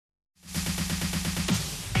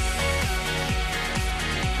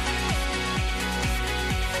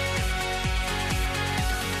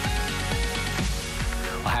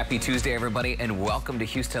Happy Tuesday, everybody, and welcome to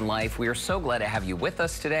Houston Life. We are so glad to have you with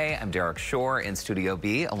us today. I'm Derek Shore in Studio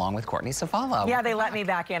B, along with Courtney Safalo. Yeah, they let me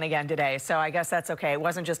back in again today, so I guess that's okay. It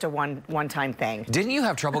wasn't just a one-time thing. Didn't you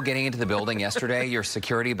have trouble getting into the building yesterday? Your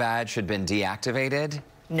security badge had been deactivated?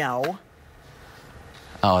 No.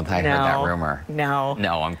 Oh, I heard that rumor. No.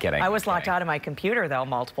 No, I'm kidding. I was locked out of my computer, though,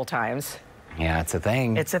 multiple times. Yeah, it's a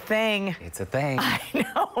thing. It's a thing. It's a thing. I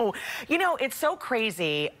know. You know, it's so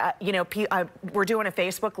crazy. We're doing a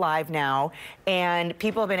Facebook Live now, and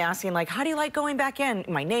people have been asking, like, how do you like going back in?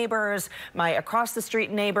 My neighbors, my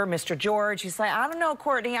across-the-street neighbor, Mr. George, he's like, I don't know,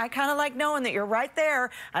 Courtney, I kind of like knowing that you're right there.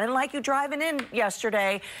 I didn't like you driving in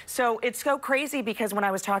yesterday. So it's so crazy because when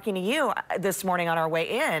I was talking to you this morning on our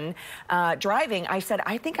way in, driving, I said,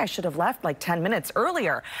 I think I should have left like 10 minutes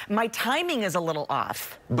earlier. My timing is a little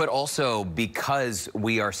off. But also, because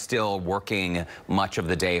we are still working much of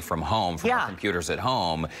the day from home, from our computers at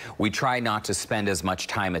home, we try not to spend as much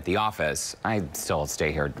time at the office. I still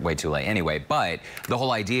stay here way too late anyway, but the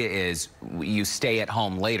whole idea is you stay at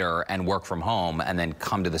home later and work from home and then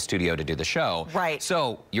come to the studio to do the show. Right.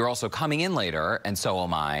 So you're also coming in later, and so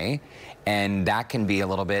am I, and that can be a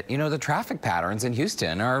little bit, you know, the traffic patterns in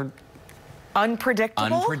Houston are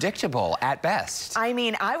unpredictable? Unpredictable at best. I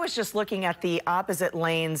mean, I was just looking at the opposite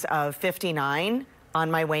lanes of 59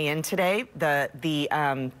 on my way in today, the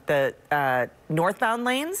northbound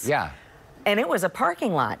lanes. Yeah. And it was a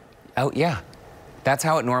parking lot. Oh, yeah. That's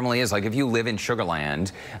how it normally is. Like if you live in Sugar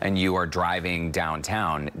Land and you are driving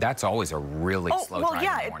downtown, that's always a really slow drive. Well,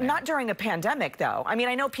 yeah, not during a pandemic, though. I mean,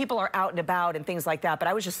 I know people are out and about and things like that, but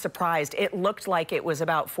I was just surprised. It looked like it was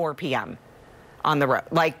about 4 p.m. on the road.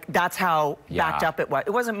 Like, that's how backed up it was.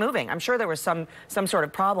 It wasn't moving. I'm sure there was some sort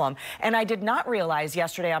of problem. And I did not realize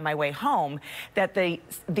yesterday on my way home that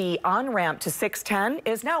the on-ramp to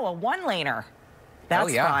 610 is now a one-laner.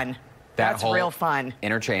 That's fun. That's real fun.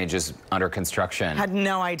 Interchange is under construction. Had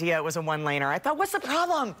no idea it was a one-laner. I thought, what's the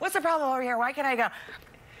problem? What's the problem over here? Why can't I go?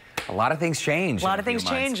 A lot of things change. A lot of things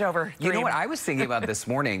change over. You know what I was thinking about this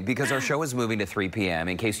morning, because our show is moving to 3 p.m.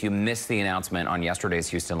 In case you missed the announcement on yesterday's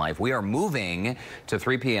Houston Life, we are moving to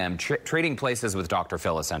 3 p.m., trading places with Dr.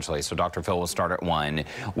 Phil, essentially. So Dr. Phil will start at 1,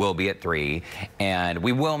 we'll be at 3, and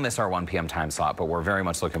we will miss our 1 p.m. time slot, but we're very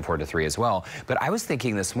much looking forward to 3 as well. But I was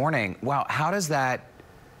thinking this morning, wow, how does that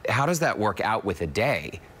work out with a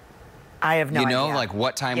day? I have no idea. You know, like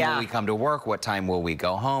what time will we come to work? What time will we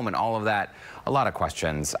go home? And all of that. A lot of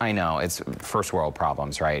questions. I know. It's first world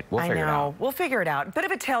problems, right? We'll figure it out. We'll figure it out. Bit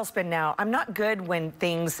of a tailspin now. I'm not good when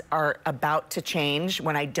things are about to change,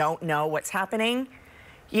 when I don't know what's happening.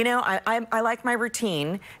 You know, I like my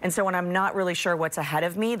routine. And so when I'm not really sure what's ahead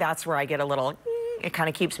of me, that's where I get a little, it kind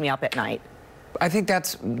of keeps me up at night. I think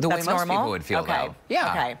that's the way most people would feel, though.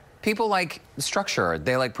 Yeah. Okay. People like structure.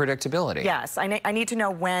 They like predictability. Yes. I need to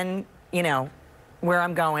know when, you know, where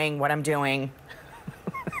I'm going, what I'm doing.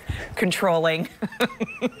 Controlling.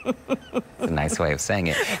 A nice way of saying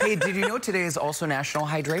it. Hey, did you know today is also National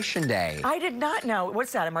Hydration Day? I did not know.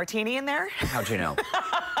 What's that, a martini in there? How'd you know?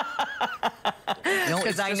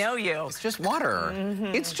 Because I know you. It's just water.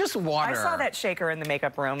 It's just water. I saw that shaker in the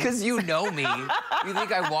makeup room. Because you know me. You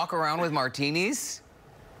think I walk around with martinis?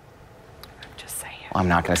 Just saying. Well, I'm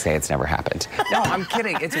not going to say it's never happened. No, I'm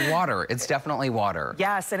kidding. It's water. It's definitely water.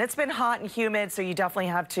 Yes, and it's been hot and humid, so you definitely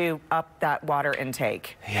have to up that water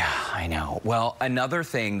intake. Yeah, I know. Well, another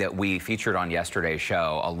thing that we featured on yesterday's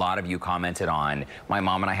show, a lot of you commented on. My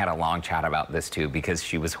mom and I had a long chat about this, too, because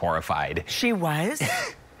she was horrified. She was?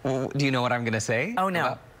 Do you know what I'm going to say? Oh,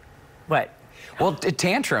 no. What? Well,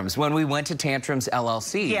 Tantrums, when we went to Tantrums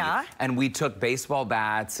LLC, and we took baseball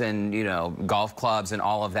bats and, you know, golf clubs and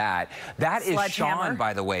all of that. That is Sean,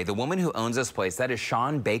 by the way, the woman who owns this place. That is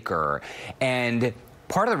Sean Baker. And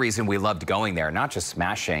part of the reason we loved going there, not just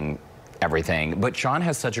smashing everything, but Sean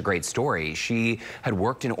has such a great story. She had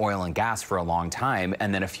worked in oil and gas for a long time,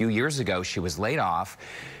 and then a few years ago, she was laid off.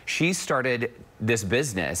 She started this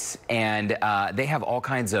business, and they have all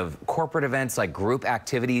kinds of corporate events like group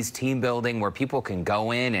activities, team building, where people can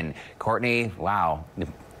go in and, Courtney, wow,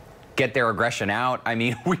 get their aggression out. I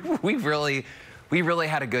mean, we really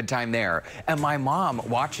had a good time there. And my mom,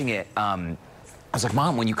 watching it, I was like,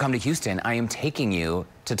 Mom, when you come to Houston, I am taking you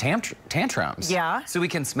to Tantrums. Yeah. So we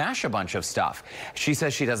can smash a bunch of stuff. She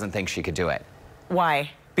says she doesn't think she could do it. Why?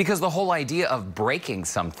 Because the whole idea of breaking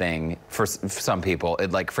something for some people,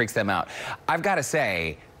 it like freaks them out. I've got to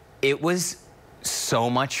say, it was so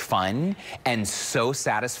much fun and so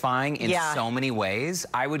satisfying in so many ways.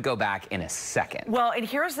 I would go back in a second. Well, and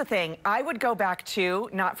here's the thing. I would go back too,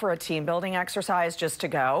 not for a team building exercise, just to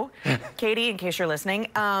go. Katie, in case you're listening.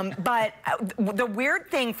 But the weird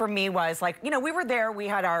thing for me was, like, you know, we were there, we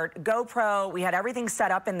had our GoPro, we had everything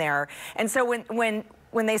set up in there. And so when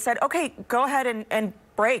they said, okay, go ahead and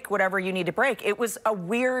break whatever you need to break, it was a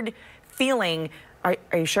weird feeling. Are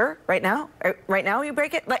you sure? Right now? Right now you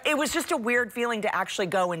break it? Like, it was just a weird feeling to actually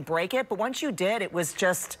go and break it. But once you did, it was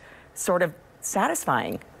just sort of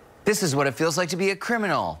satisfying. This is what it feels like to be a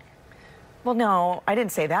criminal. Well, no, I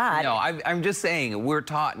didn't say that. No, I'm just saying we're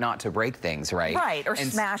taught not to break things, right? Right, or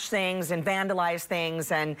smash things and vandalize things,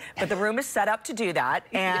 but the room is set up to do that,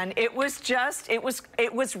 and it was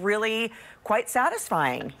really quite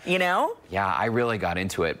satisfying, you know? Yeah, I really got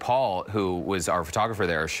into it. Paul, who was our photographer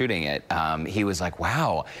there shooting it, he was like,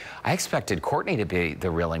 wow, I expected Courtney to be the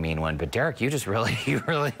really mean one, but Derek, you really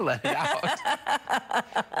let it out.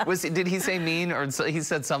 Did he say mean, or he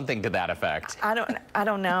said something to that effect? I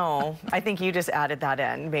don't know. I think you just added that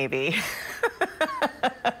in, maybe.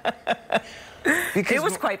 Because it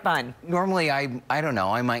was quite fun. Normally, I don't know,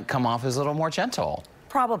 I might come off as a little more gentle.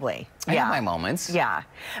 Probably. I have my moments. Yeah.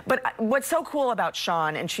 But what's so cool about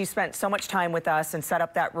Sean, and she spent so much time with us and set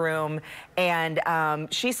up that room, and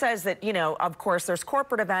she says that, you know, of course, there's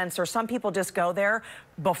corporate events, or some people just go there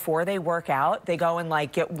before they work out. They go and,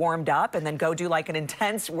 like, get warmed up and then go do, like, an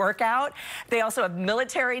intense workout. They also have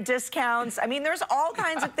military discounts. I mean, there's all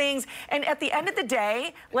kinds of things. And at the end of the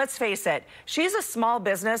day, let's face it, she's a small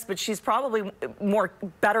business, but she's probably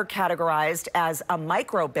better categorized as a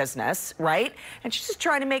micro business, right? And she's just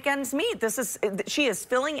trying to make ends meet. She is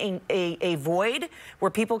filling a void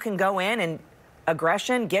where people can go in and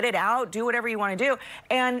aggression, get it out, do whatever you want to do.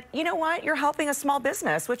 And you know what? You're helping a small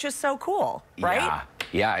business, which is so cool, right?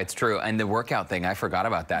 Yeah, it's true. And the workout thing, I forgot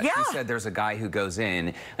about that. Yeah. She said there's a guy who goes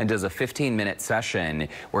in and does a 15-minute session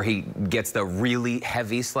where he gets the really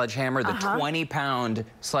heavy sledgehammer, the 20-pound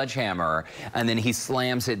sledgehammer, and then he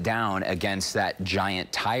slams it down against that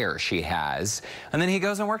giant tire she has, and then he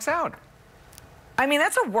goes and works out. I mean,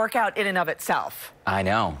 that's a workout in and of itself. I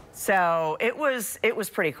know. So it was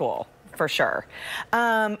pretty cool, for sure.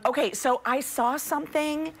 Okay, so I saw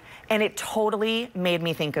something, and it totally made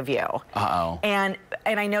me think of you. Uh-oh. And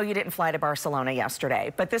I know you didn't fly to Barcelona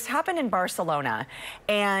yesterday, but this happened in Barcelona.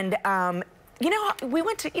 And, you know, we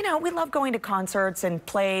went to, you know, we love going to concerts and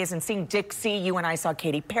plays and seeing Dixie. You and I saw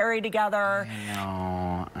Katy Perry together.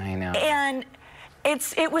 I know. And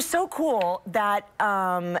it was so cool that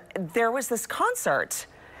there was this concert,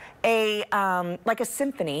 like a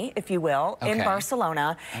symphony, if you will, in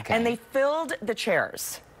Barcelona, and they filled the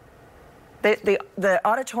chairs. The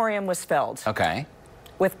auditorium was filled.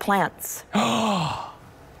 With plants.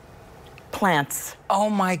 Plants. Oh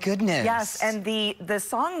my goodness. Yes, and the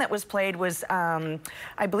song that was played was,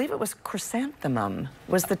 I believe it was Chrysanthemum,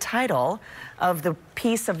 was the title of the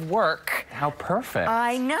piece of work. How perfect.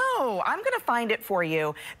 I know. I'm going to find it for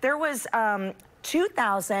you. There was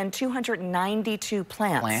 2,292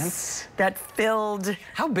 plants that filled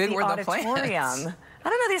How big were the plants? Auditorium. I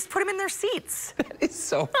don't know, they just put them in their seats. That is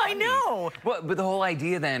so funny. I know. Well, but the whole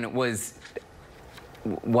idea then was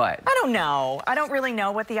what? I don't know. I don't really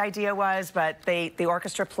know what the idea was, but the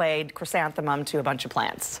orchestra played Chrysanthemum to a bunch of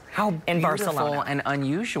plants. How in beautiful Barcelona. And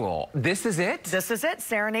unusual. This is it? This is it,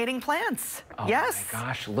 serenading plants. Oh yes. my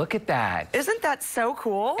gosh, look at that. Isn't that so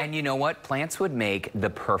cool? And you know what? Plants would make the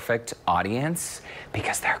perfect audience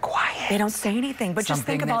because they're quiet. They don't say anything, but just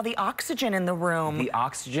think of all the oxygen in the room. The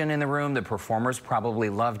oxygen in the room, the performers probably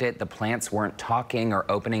loved it. The plants weren't talking or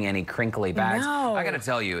opening any crinkly bags. No. I gotta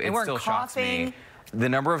tell you, it still shocks me. coughing. The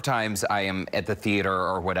number of times I am at the theater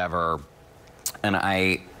or whatever, and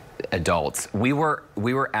adults, we were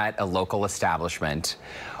at a local establishment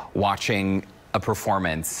watching a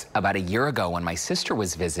performance about a year ago when my sister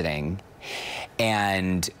was visiting,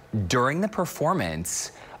 and during the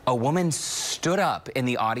performance, a woman stood up in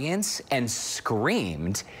the audience and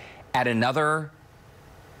screamed at another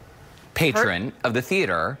patron of the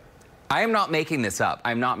theater. I am not making this up.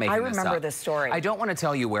 I'm not making this up. I remember this story. I don't want to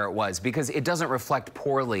tell you where it was because it doesn't reflect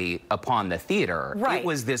poorly upon the theater. Right. It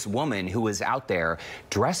was this woman who was out there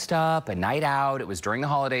dressed up, a night out. It was during the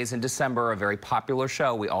holidays in December, a very popular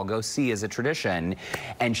show we all go see as a tradition.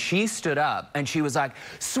 And she stood up and she was like,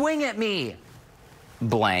 "Swing at me,"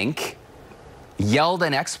 blank. Yelled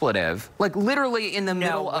an expletive, like literally in the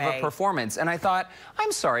middle of a performance. And I thought,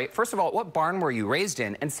 I'm sorry, first of all, what barn were you raised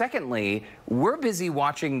in? And secondly, we're busy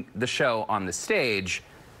watching the show on the stage,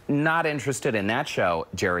 not interested in that show,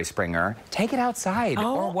 Jerry Springer. Take it outside.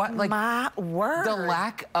 Oh, or what? Like, my word. The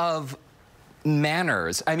lack of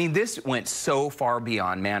manners. I mean, this went so far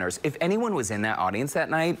beyond manners. If anyone was in that audience that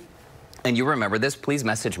night, and you remember this, please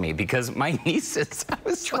message me, because my nieces, I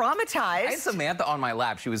was traumatized. I had Samantha on my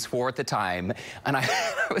lap. She was 4 at the time, and I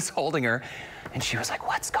was holding her, and she was like,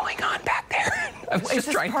 "What's going on back there?" Is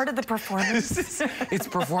this part of the performance? It's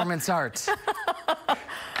performance art.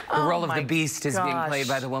 The role of the beast is being played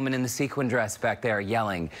by the woman in the sequin dress back there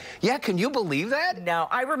yelling. Yeah, can you believe that? No,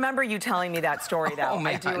 I remember you telling me that story, though.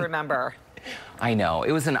 I do remember. I know.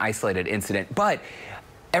 It was an isolated incident. But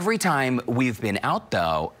every time we've been out,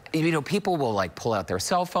 though, you know, people will like pull out their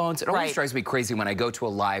cell phones. It always drives me crazy when I go to a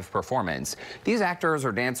live performance. These actors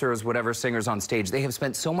or dancers, whatever, singers on stage, they have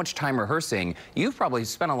spent so much time rehearsing. You've probably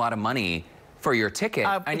spent a lot of money for your ticket,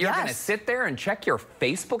 and you're going to sit there and check your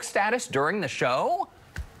Facebook status during the show?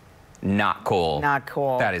 Not cool. Not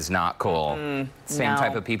cool. That is not cool. Same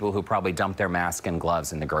type of people who probably dump their mask and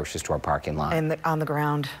gloves in the grocery store parking lot. And on the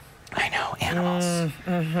ground. I know, animals.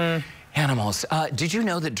 Animals. Did you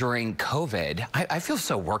know that during COVID, I feel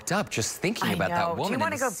so worked up just thinking about that woman. Do you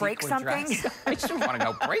want to go break something? I just want to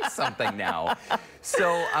go break something now.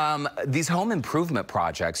 So these home improvement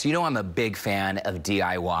projects, you know I'm a big fan of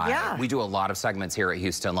DIY. Yeah. We do a lot of segments here at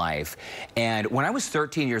Houston Life. And when I was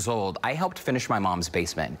 13 years old, I helped finish my mom's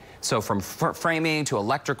basement. So from framing to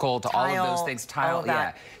electrical to all of those things, tile,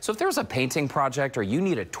 yeah. So if there's a painting project or you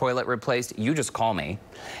need a toilet replaced, you just call me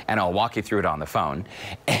and I'll walk you through it on the phone.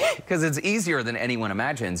 Because it's easier than anyone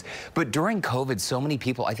imagines. But during COVID, so many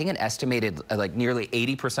people, I think an estimated like nearly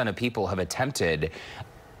 80% of people have attempted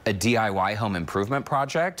a DIY home improvement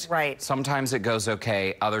project. Right. Sometimes it goes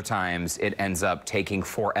okay, other times it ends up taking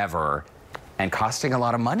forever and costing a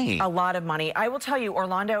lot of money. A lot of money. I will tell you,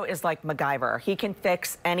 Orlando is like MacGyver. He can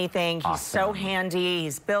fix anything. He's so handy.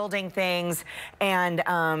 He's building things. And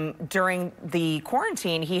during the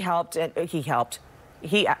quarantine, he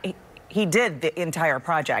did the entire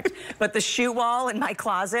project. But the shoe wall in my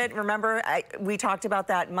closet, remember, we talked about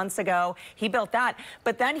that months ago. He built that.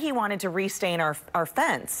 But then he wanted to restain our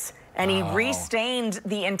fence. And he restained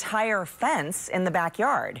the entire fence in the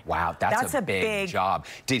backyard. Wow, that's a big job.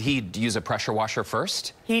 Did he use a pressure washer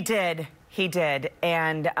first? He did. He did.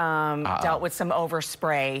 And dealt with some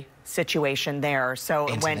overspray situation there. So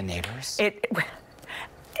into the neighbors?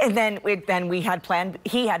 And then he had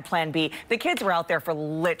plan B. The kids were out there for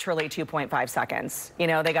literally 2.5 seconds. You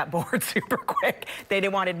know, they got bored super quick. They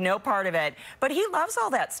wanted no part of it. But he loves all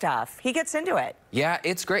that stuff. He gets into it. Yeah,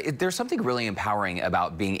 it's great. There's something really empowering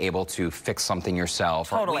about being able to fix something yourself.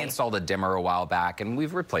 Totally. We installed a dimmer a while back, and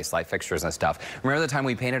we've replaced light fixtures and stuff. Remember the time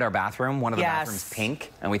we painted our bathroom, one of the bathrooms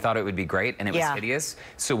pink, and we thought it would be great, and it was hideous?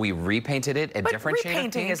 So we repainted it a different shade of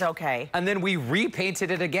pink. Repainting is okay. And then we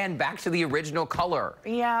repainted it again back to the original color.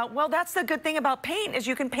 Yeah, well, that's the good thing about paint is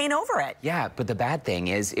you can paint over it. Yeah, but the bad thing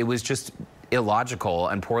is it was just illogical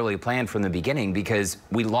and poorly planned from the beginning because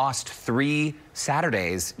we lost 3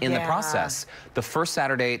 Saturdays in the process. The first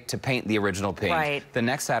Saturday to paint the original pink, the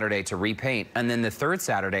next Saturday to repaint, and then the 3rd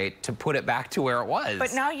Saturday to put it back to where it was.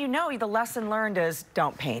 But now you know the lesson learned is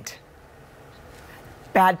don't paint.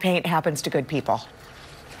 Bad paint happens to good people.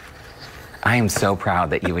 I am so proud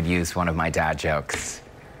that you would use one of my dad jokes.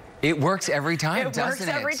 It works every time, doesn't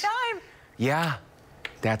it? It works every time. Yeah.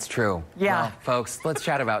 That's true. Yeah. Well, folks, let's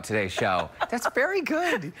chat about today's show. That's very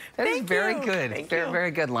good. That is very good.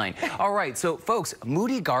 Very good line. All right, so folks,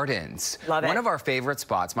 Moody Gardens. Love it. One of our favorite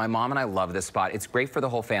spots. My mom and I love this spot. It's great for the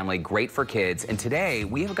whole family, great for kids. And today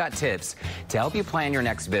we have got tips to help you plan your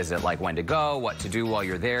next visit, like when to go, what to do while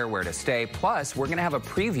you're there, where to stay. Plus, we're going to have a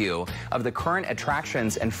preview of the current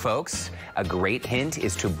attractions. And folks, a great hint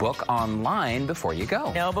is to book online before you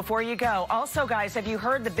go. No, before you go. Also, guys, have you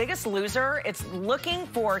heard The Biggest Loser? It's looking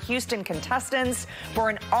for Houston contestants for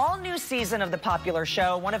an all-new season of the popular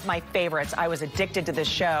show. One of my favorites. I was addicted to this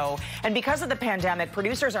show. And because of the pandemic,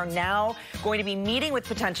 producers are now going to be meeting with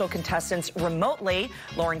potential contestants remotely.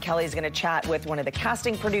 Lauren Kelly is going to chat with one of the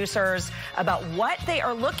casting producers about what they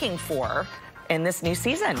are looking for in this new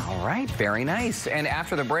season. All right, very nice. And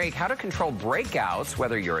after the break, how to control breakouts,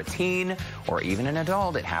 whether you're a teen or even an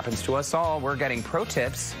adult. It happens to us all. We're getting pro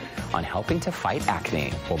tips on helping to fight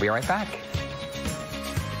acne. We'll be right back.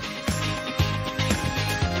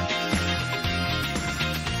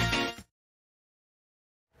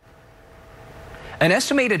 An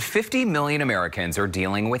estimated 50 million Americans are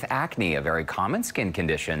dealing with acne, a very common skin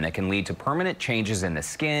condition that can lead to permanent changes in the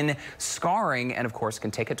skin, scarring, and of course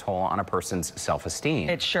can take a toll on a person's self-esteem.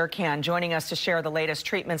 It sure can. Joining us to share the latest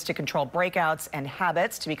treatments to control breakouts and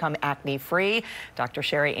habits to become acne-free, Dr.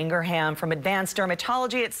 Sherry Ingraham from Advanced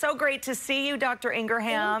Dermatology. It's so great to see you, Dr.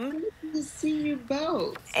 Ingraham. to see you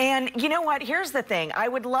both. And you know what? Here's the thing. I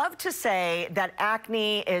would love to say that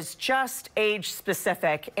acne is just age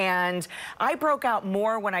specific. And I broke out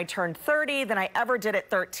more when I turned 30 than I ever did at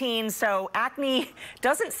 13. So acne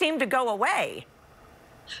doesn't seem to go away.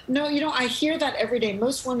 No, you know, I hear that every day.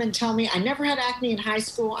 Most women tell me, I never had acne in high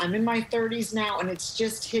school. I'm in my 30s now, and it's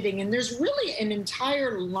just hitting. And there's really an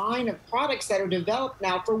entire line of products that are developed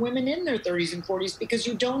now for women in their 30s and 40s because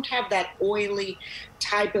you don't have that oily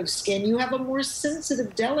type of skin. You have a more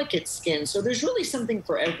sensitive, delicate skin. So there's really something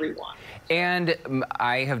for everyone. And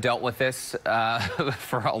I have dealt with this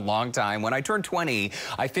for a long time. When I turned 20,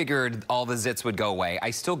 I figured all the zits would go away.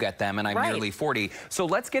 I still get them, and I'm nearly 40. So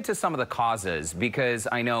let's get to some of the causes, because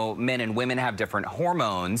I know men and women have different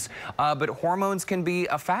hormones, but hormones can be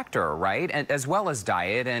a factor, right? And as well as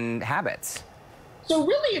diet and habits. So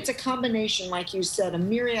really, it's a combination, like you said, a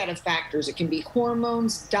myriad of factors. It can be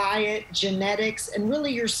hormones, diet, genetics, and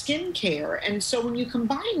really your skin care. And so when you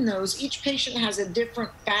combine those, each patient has a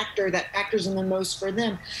different factor that factors in the most for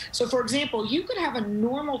them. So for example, you could have a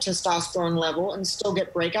normal testosterone level and still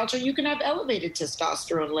get breakouts, or you can have elevated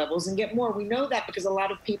testosterone levels and get more. We know that because a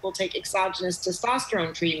lot of people take exogenous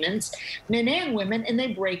testosterone treatments, men and women, and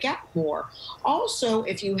they break out more. Also,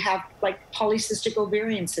 if you have like polycystic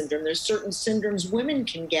ovarian syndrome, there's certain syndromes women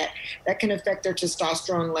can get that can affect their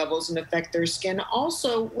testosterone levels and affect their skin.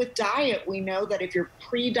 Also, with diet, we know that if you're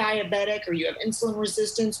pre-diabetic or you have insulin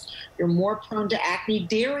resistance, you're more prone to acne.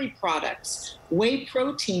 Dairy products, whey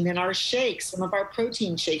protein in our shakes, some of our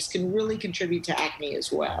protein shakes can really contribute to acne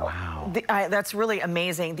as well. Wow. That's really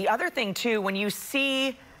amazing. The other thing, too, when you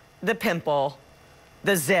see the pimple,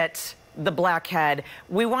 the zit, the blackhead,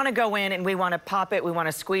 we want to go in and we want to pop it, we want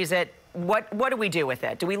to squeeze it. What do we do with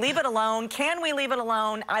it? Do we leave it alone? Can we leave it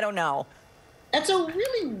alone? I don't know. That's a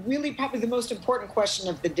really, really probably the most important question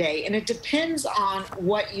of the day, and it depends on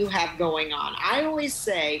what you have going on. I always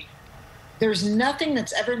say there's nothing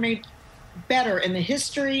that's ever made better in the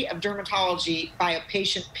history of dermatology by a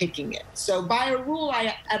patient picking it. So by a rule,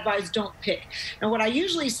 I advise don't pick. Now, what I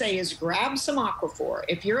usually say is grab some Aquaphor.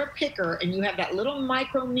 If you're a picker and you have that little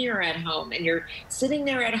micro mirror at home and you're sitting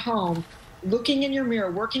there at home looking in your mirror,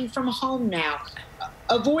 working from home now,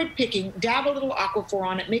 avoid picking, dab a little Aquaphor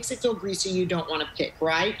on it, makes it feel greasy, you don't want to pick,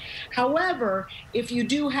 right? However, if you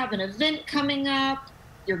do have an event coming up,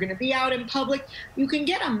 you're going to be out in public, you can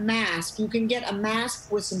get a mask. You can get a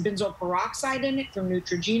mask with some benzoyl peroxide in it from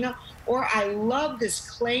Neutrogena, or I love this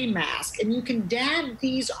clay mask, and you can dab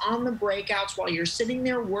these on the breakouts while you're sitting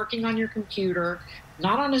there working on your computer,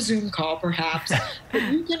 not on a Zoom call perhaps, but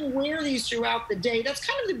you can wear these throughout the day. That's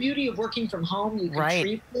kind of the beauty of working from home. You can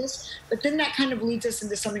treat this, but then that kind of leads us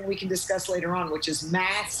into something we can discuss later on, which is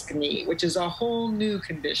maskne, which is a whole new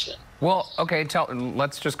condition. Well, okay,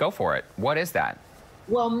 let's just go for it. What is that?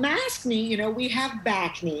 Well, maskne, you know, we have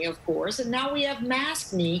bacne, of course, and now we have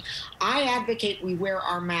maskne. I advocate we wear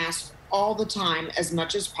our masks all the time as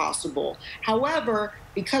much as possible. However,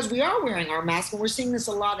 because we are wearing our mask, and we're seeing this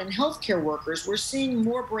a lot in healthcare workers, we're seeing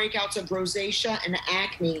more breakouts of rosacea and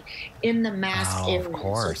acne in the mask area. Of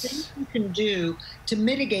course. So things you can do to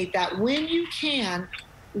mitigate that when you can.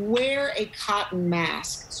 Wear a cotton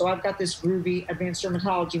mask. So I've got this groovy advanced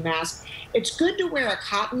dermatology mask. It's good to wear a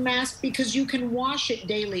cotton mask because you can wash it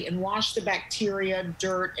daily and wash the bacteria,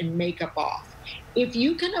 dirt, and makeup off. If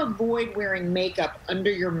you can avoid wearing makeup under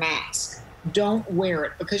your mask, don't wear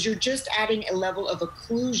it because you're just adding a level of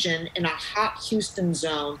occlusion in a hot Houston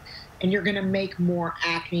zone, and you're going to make more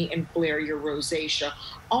acne and flare your rosacea.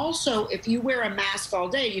 Also, if you wear a mask all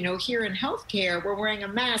day, you know, here in healthcare, we're wearing a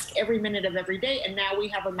mask every minute of every day, and now we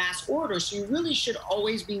have a mask order. So you really should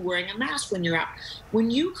always be wearing a mask when you're out. When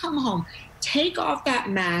you come home, take off that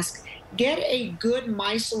mask, get a good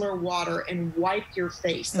micellar water and wipe your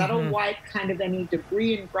face. That'll wipe kind of any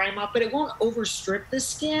debris and grime up, but it won't overstrip the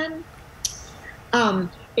skin.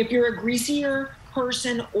 If you're a greasier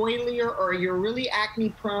person, oilier, or you're really acne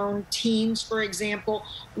prone, teens, for example,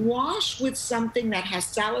 wash with something that has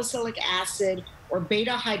salicylic acid or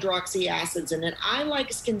beta hydroxy acids in it. I like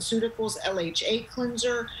SkinCeuticals LHA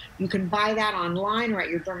cleanser. You can buy that online or at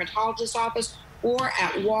your dermatologist's office, or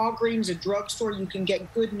at Walgreens, a drugstore. You can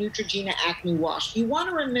get good Neutrogena acne wash. You want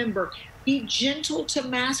to remember, be gentle to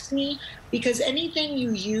maskne because anything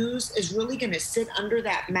you use is really going to sit under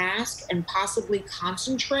that mask and possibly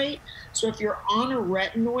concentrate. So if you're on a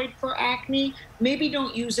retinoid for acne, maybe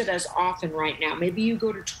don't use it as often right now. Maybe you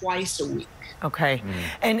go to twice a week. Okay.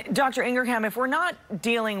 And Dr. Ingraham, if we're not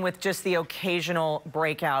dealing with just the occasional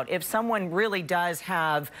breakout, if someone really does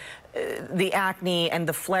have the acne and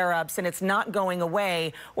the flare-ups and it's not going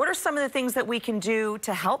away, what are some of the things that we can do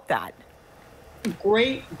to help that?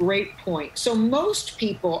 Great point. So most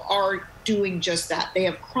people are doing just that. They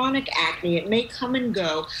have chronic acne. It may come and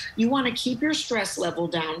go. You want to keep your stress level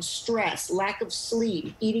down. Stress, lack of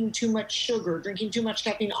sleep, eating too much sugar, drinking too much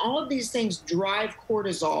caffeine, all of these things drive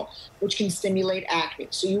cortisol, which can stimulate acne.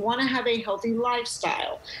 So you want to have a healthy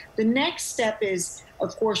lifestyle. The next step is,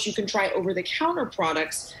 of course, you can try over-the-counter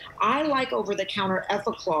products. I like over-the-counter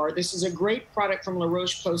Effaclar. This is a great product from La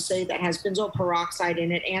Roche-Posay that has benzoyl peroxide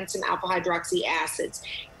in it and some alpha hydroxy acids.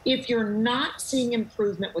 If you're not seeing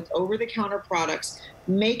improvement with over-the-counter products,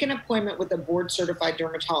 make an appointment with a board-certified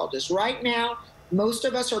dermatologist. Right now, most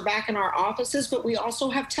of us are back in our offices, but we also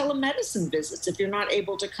have telemedicine visits. If you're not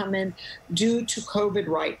able to come in due to COVID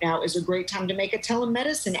right now, is a great time to make a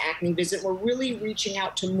telemedicine acne visit. We're really reaching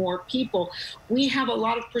out to more people. We have a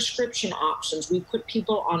lot of prescription options. We put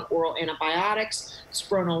people on oral antibiotics,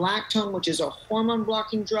 spironolactone, which is a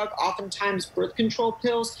hormone-blocking drug, oftentimes birth control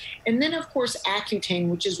pills, and then, of course, Accutane,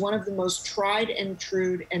 which is one of the most tried and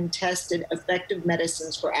true and tested effective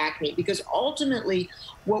medicines for acne. Because ultimately,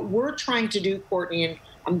 what we're trying to do, Courtney, and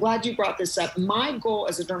I'm glad you brought this up. My goal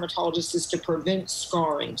as a dermatologist is to prevent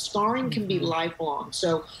scarring. Scarring can be lifelong.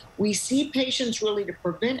 So we see patients really to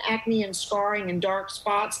prevent acne and scarring and dark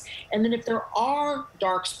spots. And then if there are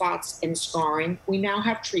dark spots and scarring, we now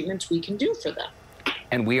have treatments we can do for them.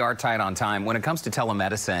 And we are tight on time. When it comes to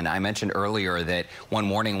telemedicine, I mentioned earlier that one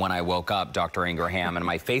morning when I woke up, Dr. Ingraham, and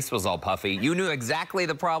my face was all puffy, you knew exactly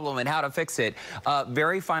the problem and how to fix it.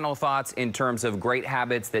 Very final thoughts in terms of great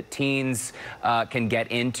habits that teens can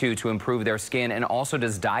get into to improve their skin, and also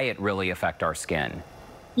does diet really affect our skin?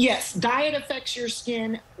 Yes, diet affects your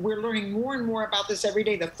skin. We're learning more and more about this every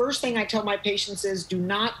day. The first thing I tell my patients is do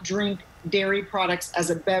not drink dairy products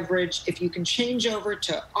as a beverage. If you can change over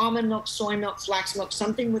to almond milk, soy milk, flax milk,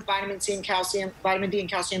 something with vitamin C and calcium, vitamin D and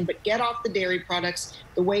calcium, but get off the dairy products,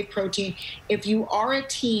 the whey protein. If you are a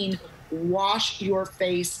teen, wash your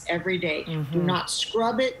face every day. Do not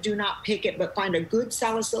scrub it, do not pick it, but find a good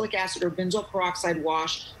salicylic acid or benzoyl peroxide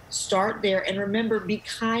wash. Start there, and remember, be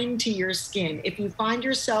kind to your skin. If you find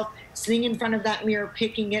yourself sitting in front of that mirror,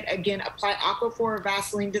 picking it, again, apply Aquaphor or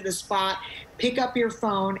Vaseline to the spot, pick up your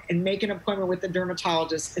phone and make an appointment with the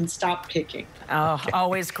dermatologist and stop picking. Oh,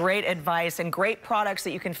 always great advice and great products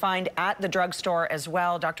that you can find at the drugstore as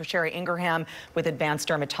well. Dr. Sherry Ingraham with Advanced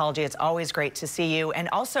Dermatology. It's always great to see you. And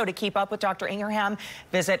also to keep up with Dr. Ingraham,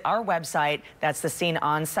 visit our website. That's the Scene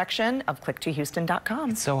On section of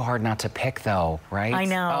click2houston.com. It's so hard not to pick though, right? I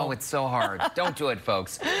know. Oh, it's so hard. Don't do it,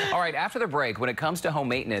 folks. All right, after the break, when it comes to home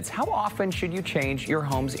maintenance, how often should you change your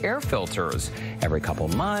home's air filters? Every couple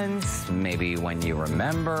months, maybe when you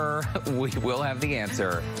remember? We will have the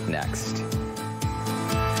answer next.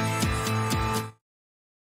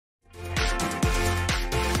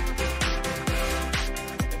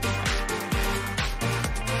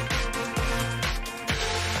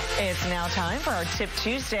 It's now time for our Tip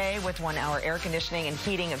Tuesday with 1 Hour Air Conditioning and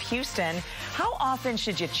Heating of Houston. How often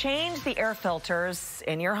should you change the air filters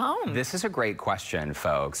in your home? This is a great question,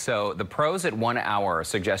 folks. So the pros at 1 Hour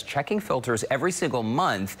suggest checking filters every single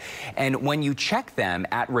month. And when you check them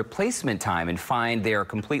at replacement time and find they're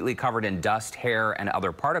completely covered in dust, hair, and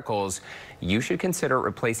other particles, you should consider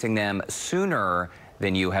replacing them sooner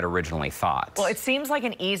than you had originally thought. Well, it seems like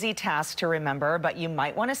an easy task to remember, but you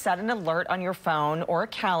might want to set an alert on your phone or a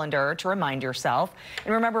calendar to remind yourself.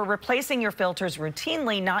 And remember, replacing your filters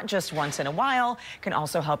routinely, not just once in a while, can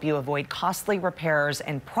also help you avoid costly repairs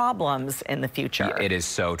and problems in the future. It is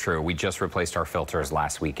so true. We just replaced our filters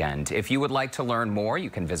last weekend. If you would like to learn more, you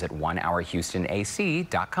can visit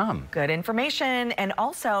onehourhoustonac.com. Good information. And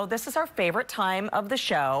also, this is our favorite time of the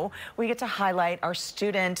show. We get to highlight our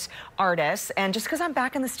student artists. And just because I'm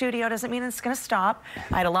back in the studio doesn't mean it's going to stop.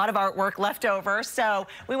 I had a lot of artwork left over, so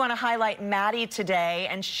we want to highlight Maddie today,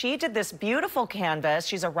 and she did this beautiful canvas.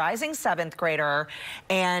 She's a rising 7th grader,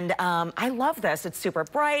 and I love this. It's super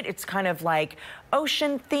bright. It's kind of like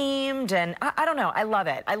ocean themed, and I don't know. I love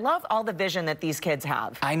it. I love all the vision that these kids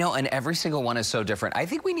have. I know, and every single one is so different. I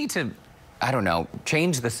think we need to, I don't know,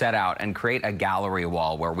 change the set out and create a gallery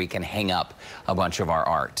wall where we can hang up a bunch of our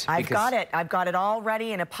art. I've got it. I've got it all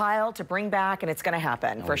ready in a pile to bring back, and it's going to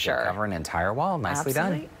happen for sure. Cover an entire wall. Nicely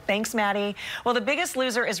done. Thanks, Maddie. Well, The Biggest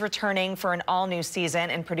Loser is returning for an all-new season,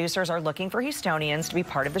 and producers are looking for Houstonians to be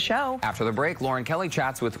part of the show. After the break, Lauren Kelly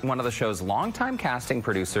chats with one of the show's longtime casting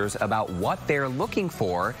producers about what they're looking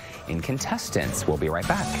for in contestants. We'll be right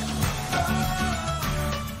back.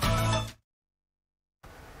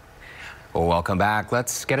 Well, welcome back.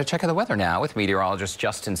 Let's get a check of the weather now with meteorologist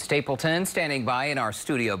Justin Stapleton standing by in our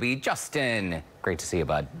Studio B. Justin. Great to see you,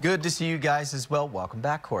 bud. Good to see you guys as well. Welcome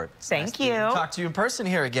back, Court. Thank you. Talk to you in person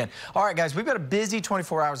here again. All right, guys, we've got a busy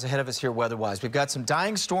 24 hours ahead of us here weather-wise. We've got some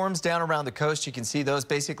dying storms down around the coast. You can see those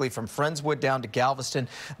basically from Friendswood down to Galveston.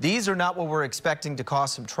 These are not what we're expecting to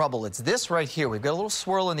cause some trouble. It's this right here. We've got a little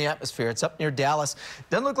swirl in the atmosphere. It's up near Dallas.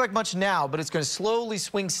 Doesn't look like much now, but it's going to slowly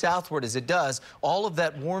swing southward as it does. All of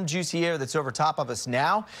that warm, juicy air that's over top of us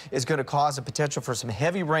now is going to cause a potential for some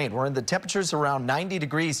heavy rain. We're in the temperatures around 90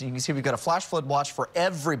 degrees, and you can see we've got a flash flood watch for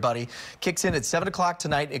everybody. Kicks in at 7 o'clock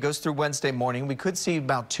tonight. It goes through Wednesday morning. We could see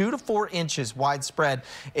about 2 to 4 inches widespread,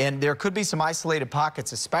 and there could be some isolated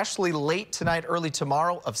pockets, especially late tonight, early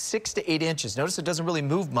tomorrow, of 6 to 8 inches. Notice it doesn't really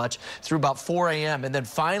move much through about 4 a.m. and then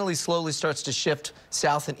finally slowly starts to shift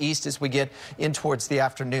south and east as we get in towards the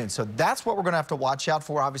afternoon. So that's what we're going to have to watch out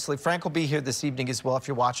for. Obviously, Frank will be here this evening as well if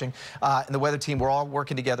you're watching. And the weather team, we're all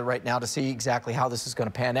working together right now to see exactly how this is going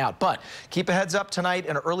to pan out. But keep a heads up tonight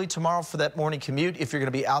and early tomorrow for that morning commute. If you're going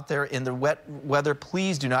to be out there in the wet weather,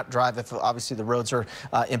 please do not drive if obviously the roads are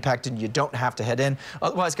impacted. You don't have to head in.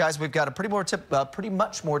 Otherwise, guys, we've got a pretty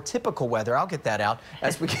much more typical weather. I'll get that out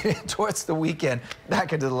as we get in towards the weekend,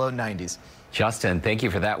 back into the low 90s. Justin, thank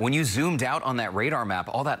you for that. When you zoomed out on that radar map,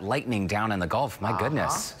 all that lightning down in the Gulf, my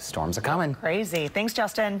goodness, storms are coming. Crazy. Thanks,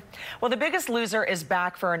 Justin. Well, The Biggest Loser is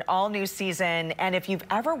back for an all-new season, and if you've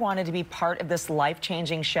ever wanted to be part of this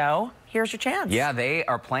life-changing show, here's your chance. Yeah, they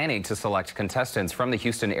are planning to select contestants from the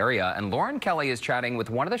Houston area, and Lauren Kelly is chatting with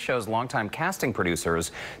one of the show's longtime casting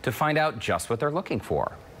producers to find out just what they're looking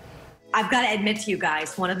for. I've got to admit to you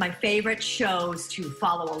guys, one of my favorite shows to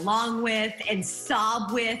follow along with and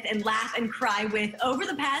sob with and laugh and cry with over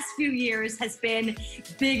the past few years has been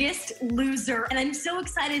Biggest Loser. And I'm so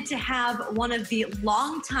excited to have one of the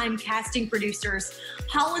longtime casting producers,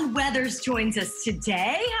 Holland Weathers, joins us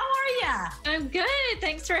today. How are ya? I'm good.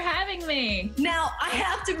 Thanks for having me. Now, I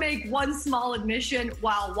have to make one small admission.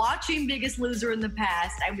 While watching Biggest Loser in the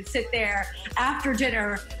past, I would sit there after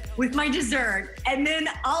dinner with my dessert, and then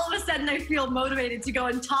all of a sudden I feel motivated to go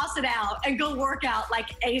and toss it out and go work out like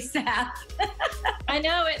ASAP. I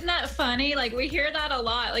know, isn't that funny? Like, we hear that a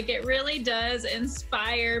lot. Like, it really does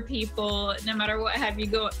inspire people no matter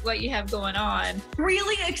what you have going on.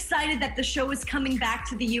 Really excited that the show is coming back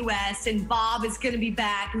to the US and Bob is going to be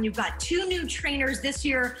back, and you've got 2 new trainers this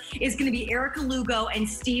year. Is going to be Erica Lugo and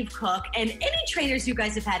Steve Cook, and any trainers you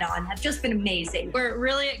guys have had on have just been amazing. We're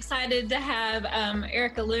really excited to have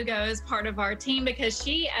Erica Lugo as part of our team because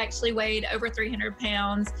she actually weighed over 300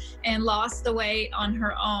 pounds and lost the weight on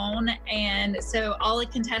her own, and so all the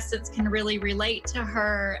contestants can really relate to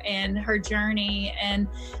her and her journey, and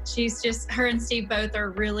her and Steve both are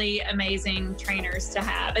really amazing trainers to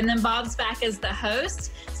have. And then Bob's back as the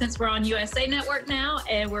host since we're on USA Network now,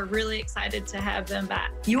 and we're really excited to have them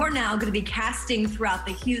back. You are now going to be casting throughout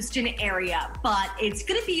the Houston area, but it's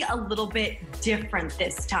going to be a little bit different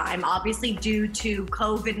this time, obviously due to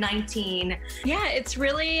COVID-19. Yeah, it's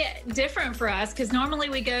really different for us because normally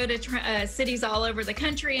we go to cities all over the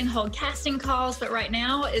country and hold casting calls, but right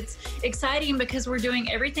now it's exciting because we're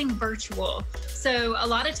doing everything virtual. So a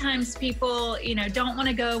lot of times people, don't want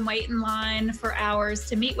to go and wait in line for hours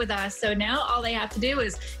to meet with us. So now all they have to do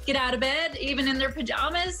is get out of bed, even in their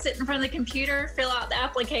pajamas, sit in front of the computer, fill out the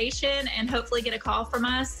application, and hopefully get a call from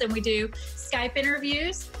us. And we do Skype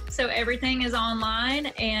interviews. So everything is online,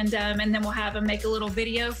 and then we'll have them make a little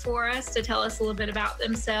video for us to tell us a little bit about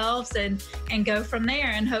themselves and go from there.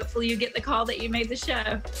 And hopefully you get the call that you made the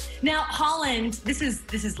show. Now, Holland, this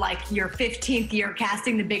is like your 15th year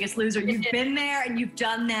casting The Biggest Loser. You've been there and you've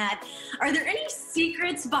done that. Are there any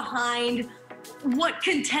secrets behind what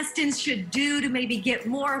contestants should do to maybe get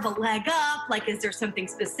more of a leg up? Like, is there something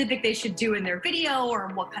specific they should do in their video, or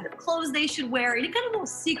what kind of clothes they should wear? Any kind of little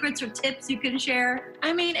secrets or tips you can share?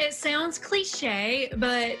 I mean, it sounds cliche,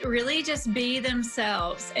 but really just be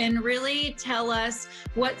themselves and really tell us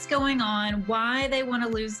what's going on, why they want to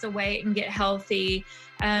lose the weight and get healthy.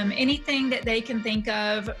 Anything that they can think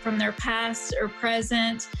of from their past or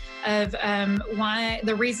present of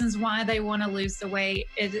the reasons why they want to lose the weight.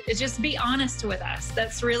 It just be honest with us.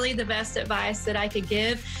 That's really the best advice that I could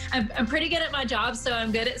give. I'm pretty good at my job, so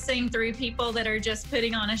I'm good at seeing through people that are just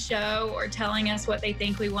putting on a show or telling us what they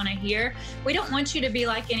think we want to hear. We don't want you to be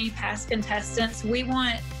like any past contestants. We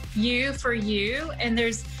want you for you, and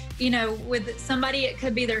there's you know, with somebody, it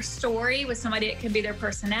could be their story. With somebody, it could be their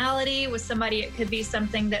personality. With somebody, it could be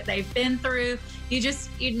something that they've been through.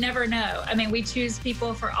 You'd never know. I mean, we choose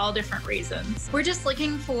people for all different reasons. We're just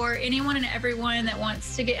looking for anyone and everyone that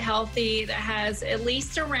wants to get healthy, that has at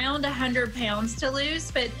least around 100 pounds to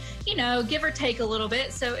lose, but, you know, give or take a little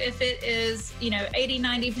bit. So if it is, you know, 80,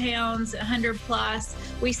 90 pounds, 100 plus,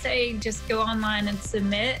 we say just go online and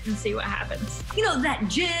submit and see what happens. You know, that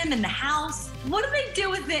gym and the house, what do they do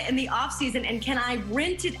with it in the off season? And can I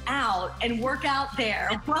rent it out and work out there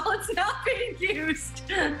while it's not being used?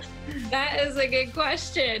 That is a good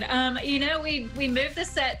question. You know, we moved the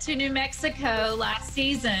set to New Mexico last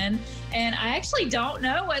season, and I actually don't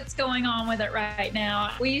know what's going on with it right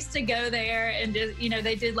now. We used to go there and just, you know,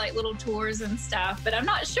 they did like little tours and stuff, but I'm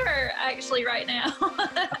not sure actually right now.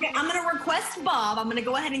 Okay, I'm going to request Bob. I'm going to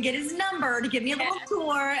go ahead and get his number to give me a little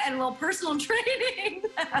tour and a little personal training.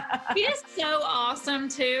 He is so awesome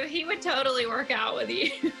too. He would totally work out with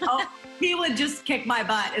you. Oh, he would just kick my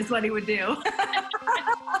butt is what he would do.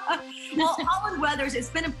 Well, Holland Weathers, it's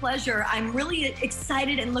been a pleasure. I'm really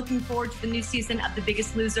excited and looking forward to the new season of The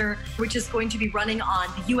Biggest Loser, which is going to be running on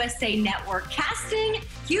the USA Network. Casting,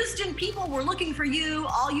 Houston people, we're looking for you.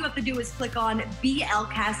 All you have to do is click on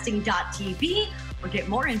blcasting.tv or get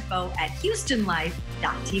more info at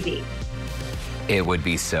houstonlife.tv. It would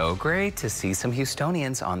be so great to see some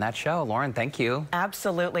Houstonians on that show. Lauren, thank you.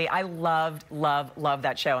 Absolutely. I loved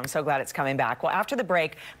that show. I'm so glad it's coming back. Well, after the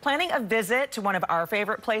break, planning a visit to one of our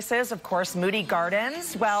favorite places, of course, Moody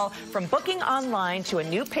Gardens. Well, from booking online to a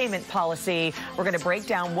new payment policy, we're going to break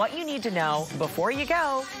down what you need to know before you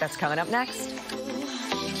go. That's coming up next.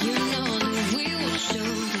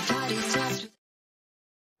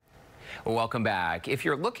 Welcome back. If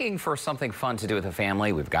you're looking for something fun to do with a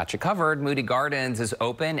family, we've got you covered. Moody Gardens is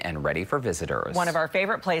open and ready for visitors. One of our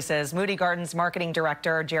favorite places. Moody Gardens Marketing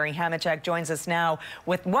Director Jerry Hamachek joins us now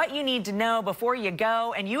with what you need to know before you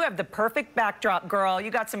go. And you have the perfect backdrop, girl.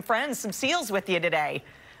 You got some friends, some seals with you today.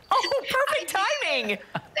 Oh, perfect timing.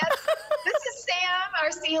 This is Sam,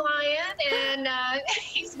 our sea lion, and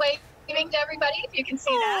he's waving to everybody, if you can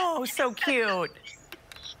see that. Oh, so cute.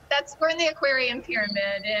 We're in the aquarium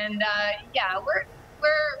pyramid, and yeah, we're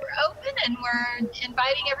open, and we're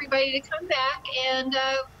inviting everybody to come back, and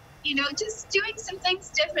you know, just doing some things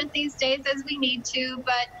different these days as we need to,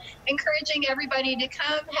 but encouraging everybody to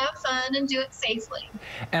come, have fun, and do it safely.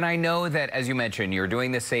 And I know that, as you mentioned, you're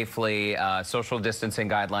doing this safely. Social distancing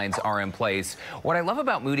guidelines are in place. What I love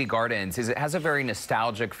about Moody Gardens is it has a very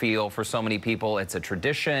nostalgic feel for so many people. It's a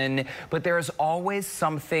tradition, but there's always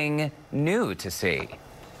something new to see.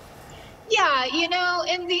 Yeah, you know,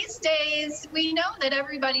 in these days, we know that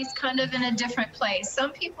everybody's kind of in a different place.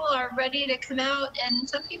 Some people are ready to come out, and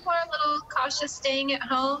some people are a little cautious staying at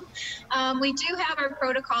home. We do have our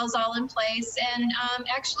protocols all in place, and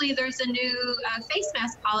actually there's a new face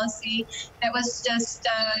mask policy that was just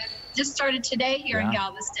started today here in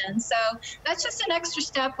Galveston. So that's just an extra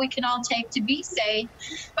step we can all take to be safe.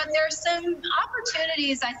 But there's some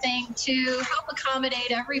opportunities, I think, to help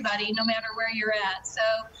accommodate everybody, no matter where you're at. So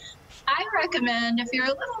I recommend, if you're a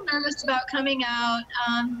little nervous about coming out,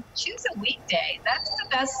 choose a weekday. That's the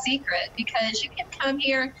best secret, because you can come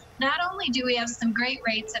here. Not only do we have some great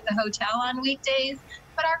rates at the hotel on weekdays,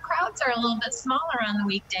 but our crowds are a little bit smaller on the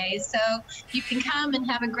weekdays. So you can come and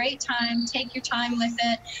have a great time, take your time with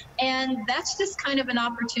it. And that's just kind of an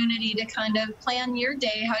opportunity to kind of plan your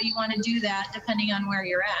day how you want to do that, depending on where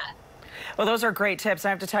you're at. Well, those are great tips. I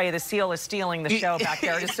have to tell you, the seal is stealing the show back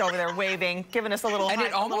there, just over there waving, giving us a little And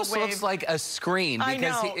it almost looks like a screen,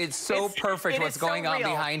 because it's so perfect what's going on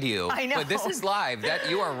behind you. I know. But this is live.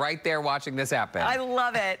 You are right there watching this happen. I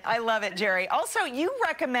love it. I love it, Jerry. Also, you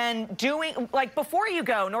recommend doing, like, before you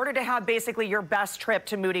go, in order to have basically your best trip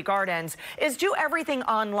to Moody Gardens, is do everything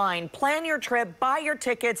online. Plan your trip, buy your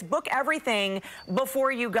tickets, book everything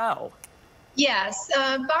before you go. Yes,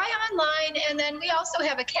 buy online, and then we also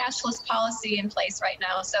have a cashless policy in place right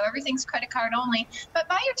now, so everything's credit card only. But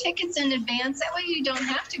buy your tickets in advance. That way you don't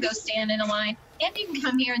have to go stand in a line, and you can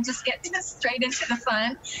come here and just get straight into the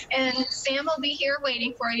fun. And Sam will be here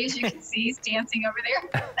waiting for you. As you can see, he's dancing over there.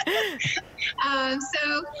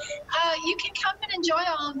 So you can come and enjoy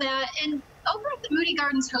all of that. And over at the Moody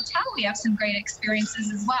Gardens Hotel, we have some great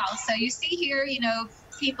experiences as well. So you see here, you know,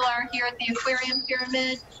 people are here at the aquarium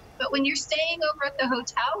pyramid. But when you're staying over at the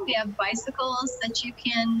hotel, we have bicycles that you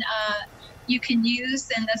can you can use,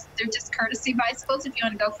 and they're just courtesy bicycles. If you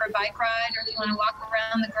want to go for a bike ride or if you want to walk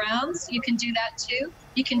around the grounds, you can do that too.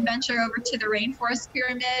 You can venture over to the Rainforest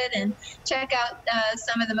Pyramid and check out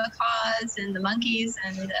some of the macaws and the monkeys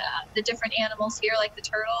and the different animals here, like the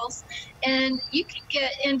turtles. And you can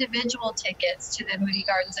get individual tickets to the Moody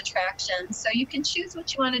Gardens attractions. So you can choose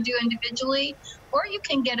what you want to do individually, or you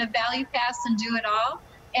can get a value pass and do it all.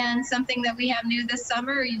 And something that we have new this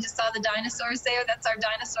summer, you just saw the dinosaurs there. That's our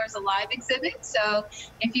Dinosaurs Alive exhibit. So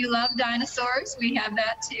if you love dinosaurs, we have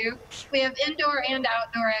that too. We have indoor and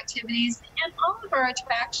outdoor activities, and all of our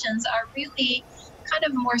attractions are really kind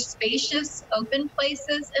of more spacious, open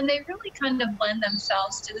places, and they really kind of lend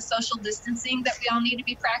themselves to the social distancing that we all need to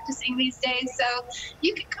be practicing these days. So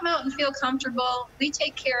you can come out and feel comfortable. We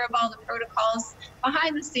take care of all the protocols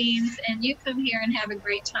behind the scenes, and you come here and have a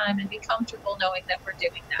great time and be comfortable knowing that we're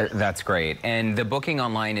doing that. That's great. And the booking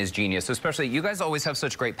online is genius, especially you guys always have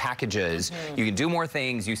such great packages. You can do more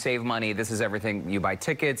things, you save money. This is everything. You buy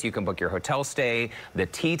tickets, you can book your hotel stay, the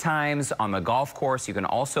tee times on the golf course. You can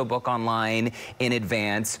also book online in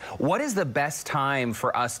advance. What is the best time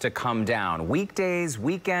for us to come down? Weekdays,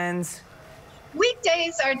 weekends?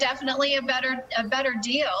 Weekdays are definitely a better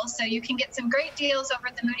deal. So you can get some great deals over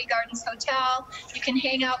at the Moody Gardens Hotel. You can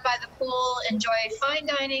hang out by the pool, enjoy fine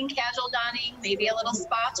dining, casual dining, maybe a little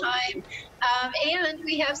spa time. And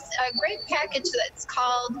we have a great package that's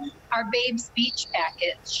called our Babes Beach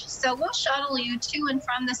package. So we'll shuttle you to and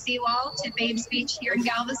from the seawall to Babes Beach here in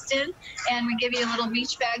Galveston, and we give you a little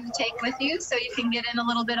beach bag to take with you so you can get in a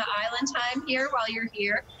little bit of island time here while you're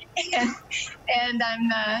here. And I'm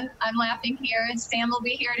laughing here, and Sam will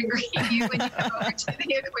be here to greet you when you come over to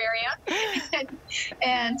the aquarium.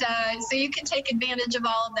 and so you can take advantage of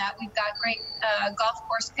all of that. We've got great golf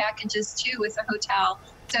course packages too with the hotel.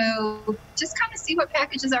 So just kind of see what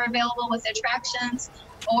packages are available with attractions,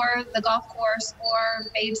 or the golf course, or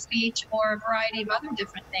Babes Beach, or a variety of other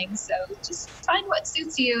different things. So just find what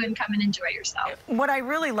suits you and come and enjoy yourself. What I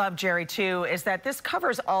really love, Jerry, too, is that this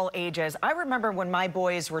covers all ages. I remember when my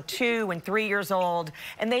boys were 2 and 3 years old,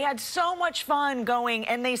 and they had so much fun going,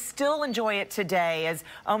 and they still enjoy it today as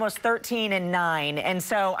almost 13 and 9. And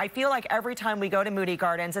so I feel like every time we go to Moody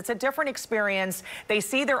Gardens, it's a different experience. They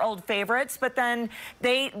see their old favorites, but then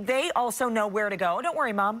they also know where to go. Don't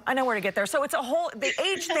worry, Mom, I know where to get there. So it's a whole, the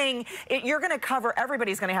age thing, you're going to cover,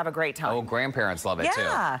 everybody's going to have a great time. Oh, grandparents love it too.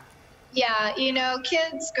 Yeah, you know,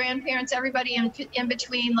 kids, grandparents, everybody in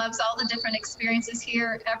between loves all the different experiences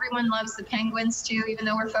here. Everyone loves the penguins too, even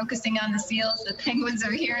though we're focusing on the seals, the penguins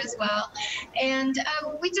are here as well. And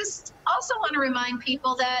we just also want to remind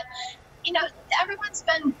people that, you know, everyone's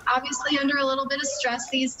been obviously under a little bit of stress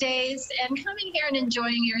these days, and coming here and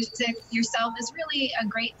enjoying yourself is really a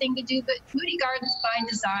great thing to do. But Moody Gardens by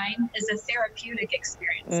design is a therapeutic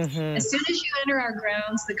experience. As soon as you enter our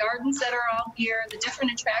grounds, the gardens that are all here, the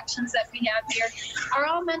different attractions that we have here are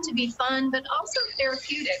all meant to be fun, but also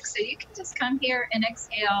therapeutic. So you can just come here and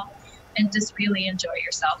exhale and just really enjoy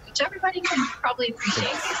yourself, which everybody can probably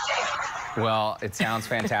appreciate these days. Well, it sounds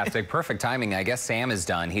fantastic. Perfect timing. I guess Sam is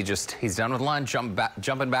done. He's done with lunch,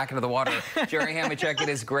 jumping back into the water. Jerry Hamachek, it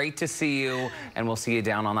is great to see you, and we'll see you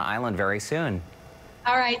down on the island very soon.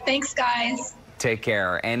 All right. Thanks, guys. Take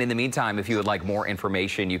care. And in the meantime, if you would like more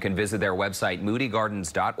information, you can visit their website,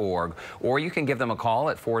 moodygardens.org, or you can give them a call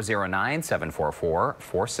at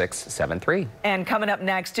 409-744-4673. And coming up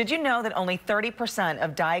next, did you know that only 30%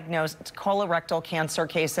 of diagnosed colorectal cancer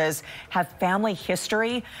cases have family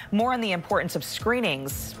history? More on the importance of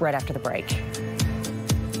screenings right after the break.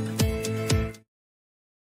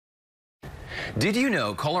 Did you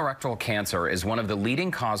know colorectal cancer is one of the leading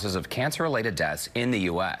causes of cancer-related deaths in the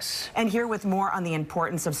U.S.? And here with more on the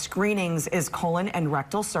importance of screenings is colon and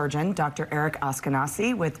rectal surgeon Dr. Eric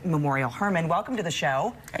Askenazi with Memorial Hermann. Welcome to the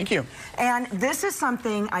show. Thank you. And this is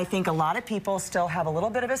something I think a lot of people still have a little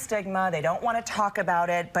bit of a stigma. They don't want to talk about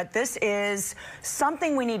it, but this is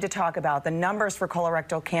something we need to talk about. The numbers for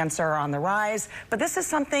colorectal cancer are on the rise, but this is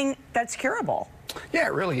something that's curable. Yeah,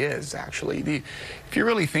 it really is, actually. If you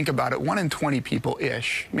really think about it, 1 in 20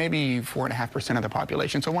 people-ish, maybe 4.5% of the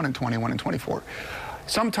population, so 1 in 20, 1 in 24,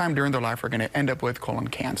 sometime during their life are going to end up with colon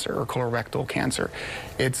cancer or colorectal cancer.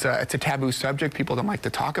 It's a taboo subject. People don't like to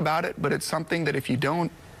talk about it, but it's something that if you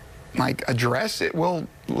don't address, it will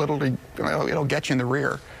literally, it'll get you in the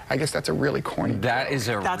rear. I guess that's a really corny. That's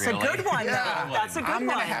a good one. Yeah. That's a good one. I'm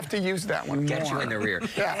going to have to use that one more. Get you in the rear.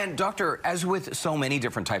 Yeah. And doctor, as with so many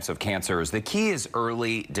different types of cancers, the key is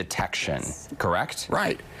early detection, correct?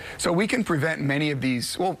 Right. So we can prevent many of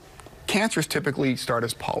these, well, cancers typically start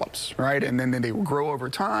as polyps, right? And then they will grow over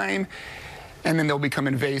time. and then they'll become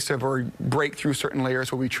invasive or break through certain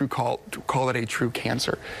layers where we call it a true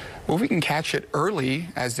cancer. Well, if we can catch it early,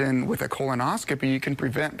 as in with a colonoscopy, you can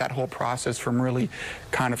prevent that whole process from really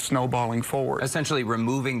kind of snowballing forward. Essentially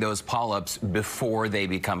removing those polyps before they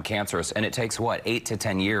become cancerous, and it takes, what, 8 to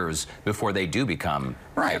 10 years before they do become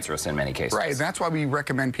cancerous in many cases. Right, that's why we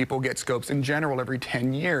recommend people get scopes in general every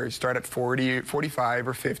 10 years, start at 40, 45,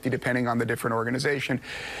 or 50, depending on the different organization.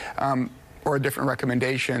 Or different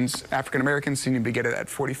recommendations. African Americans seem to get it at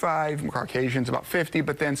 45, Caucasians about 50,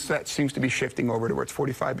 but then that seems to be shifting over towards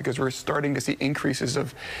 45 because we're starting to see increases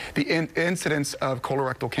of the incidence of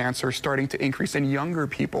colorectal cancer starting to increase in younger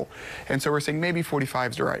people. And so we're saying maybe 45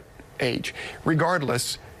 is the right age.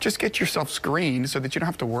 Regardless, just get yourself screened so that you don't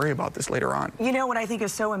have to worry about this later on. You know what I think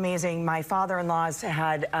is so amazing? My father-in-law's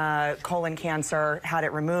had colon cancer, had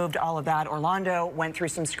it removed, all of that. Orlando went through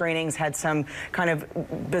some screenings, had some kind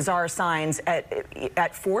of bizarre signs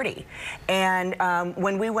at 40. And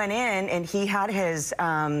when we went in and he had his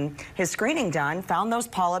screening done, found those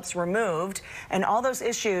polyps removed and all those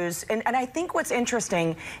issues. And I think what's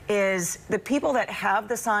interesting is the people that have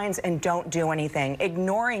the signs and don't do anything,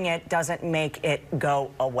 ignoring it doesn't make it go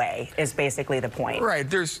away. Is basically the point. Right.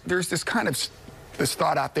 There's this kind of this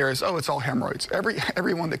thought out there is, oh, it's all hemorrhoids.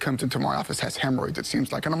 Everyone that comes into my office has hemorrhoids, it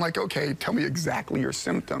seems like. And I'm like, okay, tell me exactly your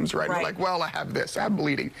symptoms, right? They're like, well, I have this, I have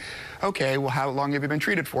bleeding. Okay, well, how long have you been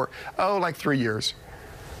treated for? Oh, like 3 years.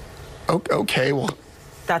 Okay, well,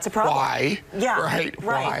 that's a problem. Why? Yeah. Right.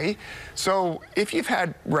 Why? So if you've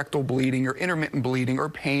had rectal bleeding or intermittent bleeding or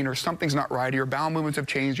pain or something's not right, or your bowel movements have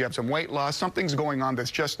changed, you have some weight loss, something's going on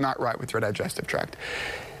that's just not right with your digestive tract.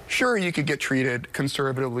 Sure, you could get treated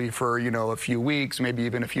conservatively for, you know, a few weeks, maybe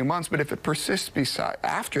even a few months, but if it persists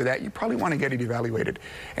after that, you probably want to get it evaluated.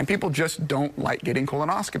 And people just don't like getting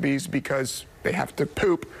colonoscopies because they have to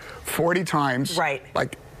poop 40 times. Right.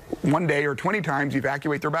 Like one day or 20 times,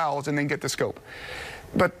 evacuate their bowels and then get the scope.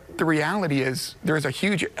 But the reality is there's a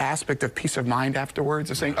huge aspect of peace of mind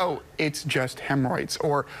afterwards of saying, oh, it's just hemorrhoids,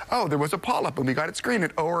 or, oh, there was a polyp and we got it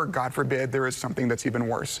screened, or, God forbid, there is something that's even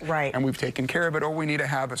worse. Right. And we've taken care of it, or we need to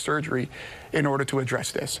have a surgery in order to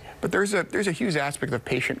address this. But there's a huge aspect of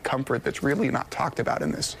patient comfort that's really not talked about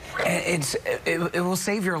in this. It will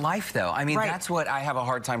save your life, though. I mean, that's what I have a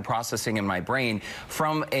hard time processing in my brain.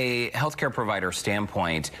 From a healthcare provider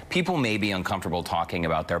standpoint, people may be uncomfortable talking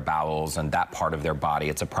about their bowels and that part of their body.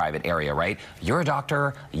 It's a private area, right? You're a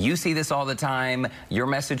doctor. You see this all the time. Your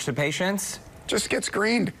message to patients? Just get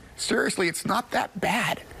screened. Seriously, it's not that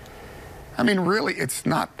bad. I mean, really, it's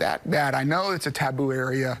not that bad. I know it's a taboo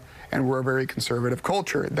area and we're a very conservative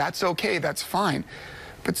culture. That's okay. That's fine.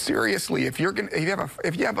 But seriously, if you have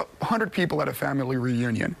 100 people at a family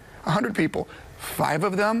reunion, 100 people, 5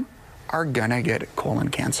 of them are gonna get colon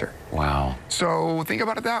cancer. Wow. So think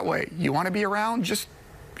about it that way. You want to be around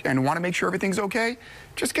and want to make sure everything's okay,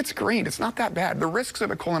 just get screened. It's not that bad. The risks of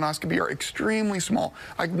a colonoscopy are extremely small,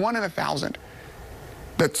 like 1 in 1,000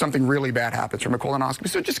 that something really bad happens from a colonoscopy.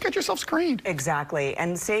 So just get yourself screened. Exactly,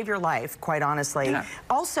 and save your life, quite honestly. Yeah.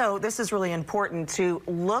 Also, this is really important to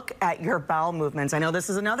look at your bowel movements. I know this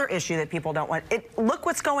is another issue that people don't want. Look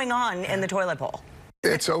what's going on in the toilet bowl.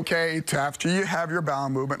 It's okay to, after you have your bowel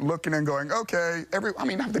movement, looking and going, okay, I mean,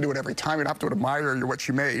 you don't have to do it every time. You don't have to admire what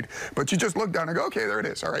you made, but you just look down and go, okay, there it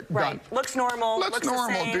is. All right, done. Looks normal. Looks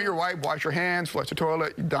normal. Do your wipe, wash your hands, flush the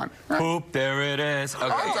toilet, you're done. Right? Poop, there it is.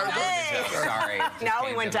 Okay, sorry. Now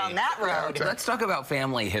we went down that road. Let's talk about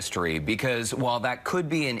family history, because while that could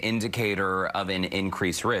be an indicator of an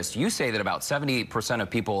increased risk, you say that about 78% of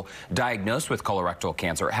people diagnosed with colorectal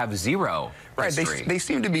cancer have zero history. They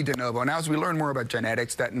seem to be de novo. Now, as we learn more about genetics,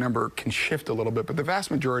 that number can shift a little bit, but the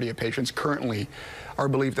vast majority of patients currently are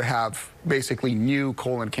believed to have basically new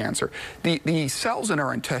colon cancer. The cells in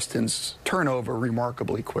our intestines turn over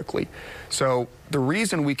remarkably quickly. So the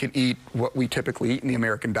reason we can eat what we typically eat in the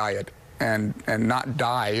American diet and not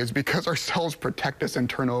die is because our cells protect us and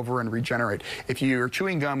turn over and regenerate. If you're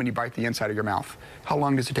chewing gum and you bite the inside of your mouth, how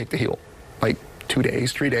long does it take to heal? Like 2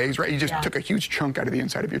 days, 3 days, right? You just took a huge chunk out of the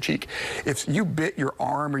inside of your cheek. If you bit your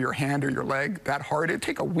arm or your hand or your leg that hard, it'd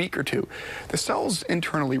take a week or 2. The cells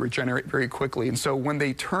internally regenerate very quickly, and so when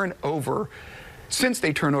they turn over, since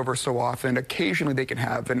they turn over so often, occasionally they can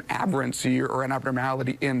have an aberrancy or an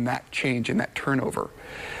abnormality in that change, in that turnover.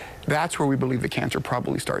 That's where we believe the cancer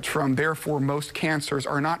probably starts from. Therefore, most cancers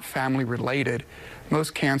are not family related.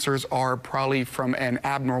 Most cancers are probably from an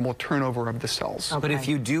abnormal turnover of the cells. But if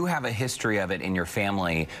you do have a history of it in your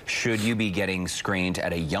family, should you be getting screened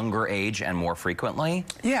at a younger age and more frequently?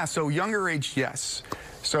 Yeah, so younger age, yes.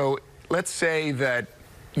 So let's say that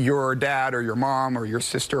your dad or your mom or your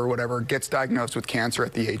sister or whatever gets diagnosed with cancer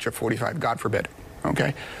at the age of 45, God forbid.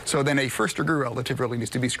 Okay, so then a first-degree relative really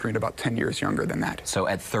needs to be screened about 10 years younger than that. So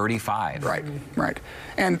at 35. Right, right.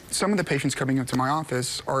 And some of the patients coming into my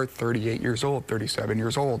office are 38 years old, 37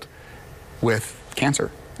 years old with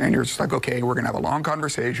cancer. And you're just like, okay, we're going to have a long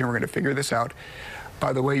conversation. We're going to figure this out.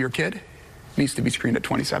 By the way, your kid needs to be screened at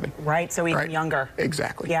 27. Right, so even younger.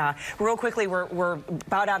 Exactly. Yeah. Real quickly, we're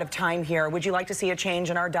about out of time here. Would you like to see a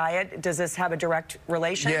change in our diet? Does this have a direct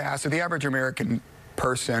relation? Yeah, so the average American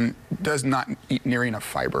person does not eat near enough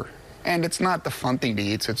fiber. And it's not the fun thing to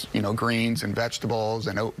eat. It's, you know, greens and vegetables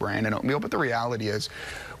and oat bran and oatmeal. But the reality is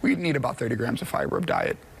we need about 30 grams of fiber of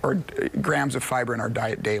diet, or grams of fiber in our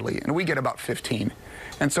diet daily. And we get about 15.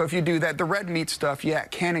 And so if you do that, the red meat stuff, yeah, it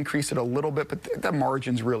can increase it a little bit, but the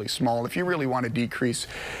margin's really small. If you really want to decrease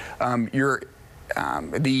the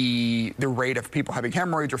rate of people having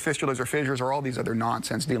hemorrhoids or fistulas or fissures or all these other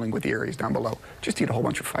nonsense dealing with the areas down below, just eat a whole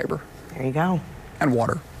bunch of fiber. There you go. And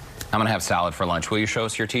water. I'm going to have salad for lunch. Will you show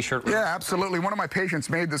us your T-shirt? Yeah, absolutely. One of my patients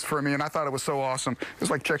made this for me, and I thought it was so awesome. It was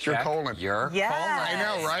like, check your colon. Your colon. I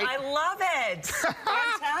know, right? I love it.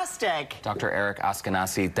 Fantastic. Dr. Eric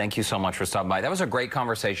Askenazi, thank you so much for stopping by. That was a great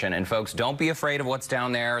conversation. And folks, don't be afraid of what's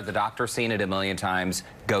down there. The doctor's seen it a million times.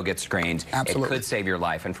 Go get screened. Absolutely. It could save your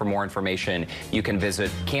life. And for more information, you can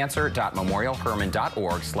visit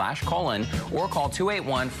cancer.memorialhermann.org/colon or call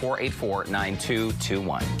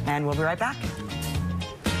 281-484-9221. And we'll be right back.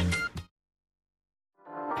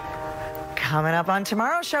 Coming up on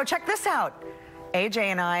tomorrow's show, check this out. AJ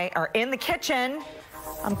and I are in the kitchen.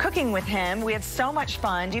 I'm cooking with him. We had so much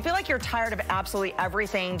fun. Do you feel like you're tired of absolutely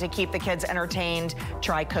everything to keep the kids entertained?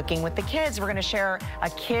 Try cooking with the kids. We're going to share a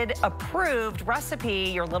kid-approved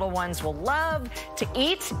recipe your little ones will love to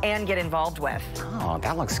eat and get involved with. Oh,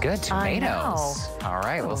 that looks good. Tomatoes. I know. All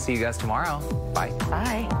right, we'll see you guys tomorrow. Bye.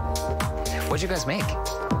 Bye. What'd you guys make?